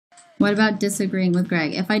What about disagreeing with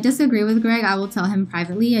Greg? If I disagree with Greg, I will tell him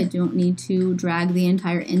privately. I don't need to drag the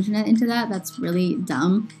entire internet into that. That's really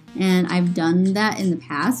dumb. And I've done that in the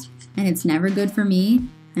past, and it's never good for me,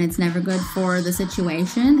 and it's never good for the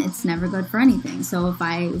situation. It's never good for anything. So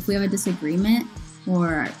if we have a disagreement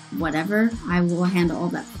or whatever, I will handle all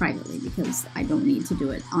that privately because I don't need to do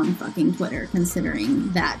it on fucking Twitter,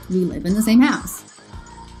 considering that we live in the same house.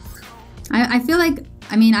 I feel like,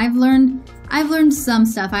 I mean, I've learned some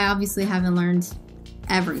stuff. I obviously haven't learned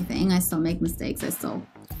everything. I still make mistakes. I still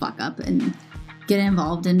fuck up and get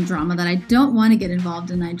involved in drama that I don't want to get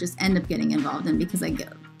involved in. I just end up getting involved in because I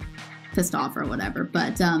get pissed off or whatever.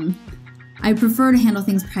 But I prefer to handle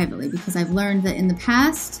things privately because I've learned that in the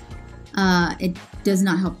past, it does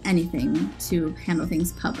not help anything to handle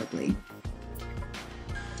things publicly.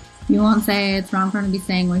 You won't say it's wrong for him to be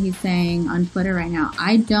saying what he's saying on Twitter right now.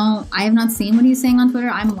 I have not seen what he's saying on Twitter.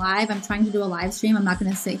 I'm live. I'm trying to do a live stream. I'm not going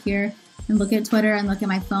to sit here and look at Twitter and look at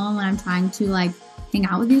my phone when I'm trying to like hang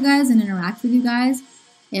out with you guys and interact with you guys.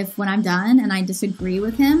 If when I'm done and I disagree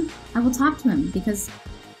with him, I will talk to him because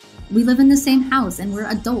we live in the same house and we're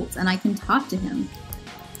adults and I can talk to him.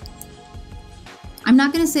 I'm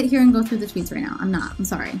not going to sit here and go through the tweets right now. I'm not. I'm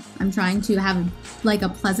sorry. I'm trying to have like a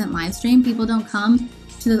pleasant live stream. People don't come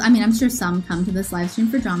to this. I mean, I'm sure some come to this live stream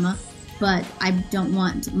for drama, but I don't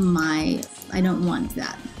want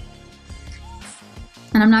that.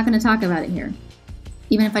 And I'm not going to talk about it here,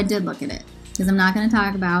 even if I did look at it, because I'm not going to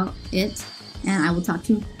talk about it, and I will talk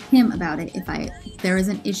to him about it if there is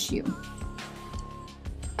an issue,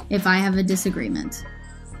 if I have a disagreement.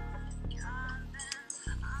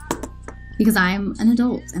 Because I'm an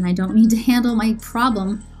adult and I don't need to handle my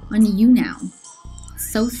problem on YouNow.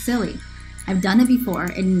 So silly. I've done it before.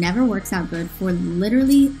 It never works out good for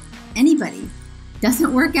literally anybody.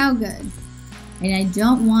 Doesn't work out good. And I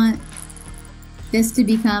don't want this to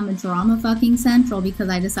become a drama fucking central because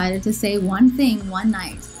I decided to say one thing one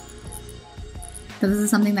night. Because this is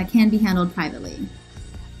something that can be handled privately.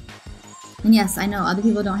 And yes, I know other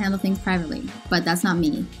people don't handle things privately, but that's not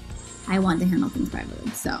me. I want to handle things privately,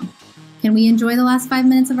 so. Can we enjoy the last 5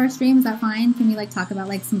 minutes of our stream? Is that fine? Can we like talk about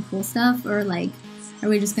like some cool stuff, or like are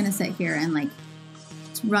we just gonna sit here and like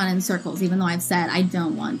run in circles even though I've said I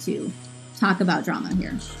don't want to talk about drama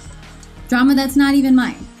here? Drama that's not even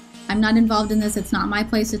mine. I'm not involved in this. It's not my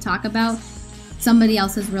place to talk about somebody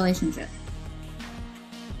else's relationship.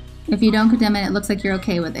 If you don't condemn it, it looks like you're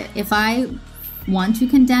okay with it. If I want to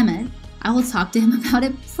condemn it, I will talk to him about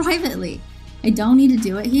it privately. I don't need to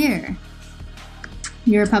do it here.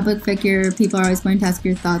 You're a public figure. People are always going to ask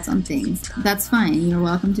your thoughts on things. That's fine. You're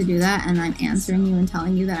welcome to do that. And I'm answering you and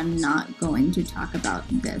telling you that I'm not going to talk about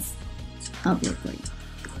this publicly.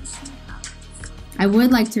 I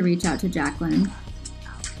would like to reach out to Jacqueline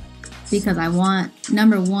because I want,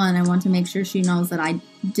 number one, I want to make sure she knows that I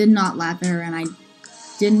did not laugh at her and I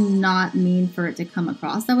did not mean for it to come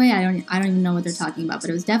across that way. I don't even know what they're talking about, but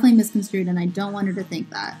it was definitely misconstrued and I don't want her to think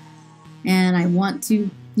that. And I want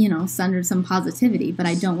to, you know, send her some positivity, but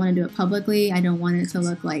I don't want to do it publicly. I don't want it to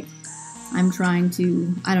look like I'm trying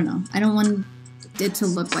to, I don't know. I don't want it to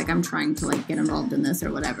look like I'm trying to like get involved in this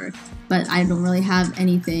or whatever, but I don't really have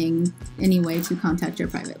any way to contact her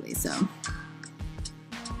privately, so.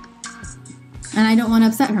 And I don't want to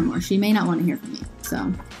upset her more. She may not want to hear from me,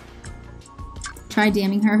 so. Try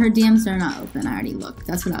DMing her. Her DMs are not open. I already looked.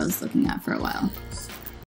 That's what I was looking at for a while.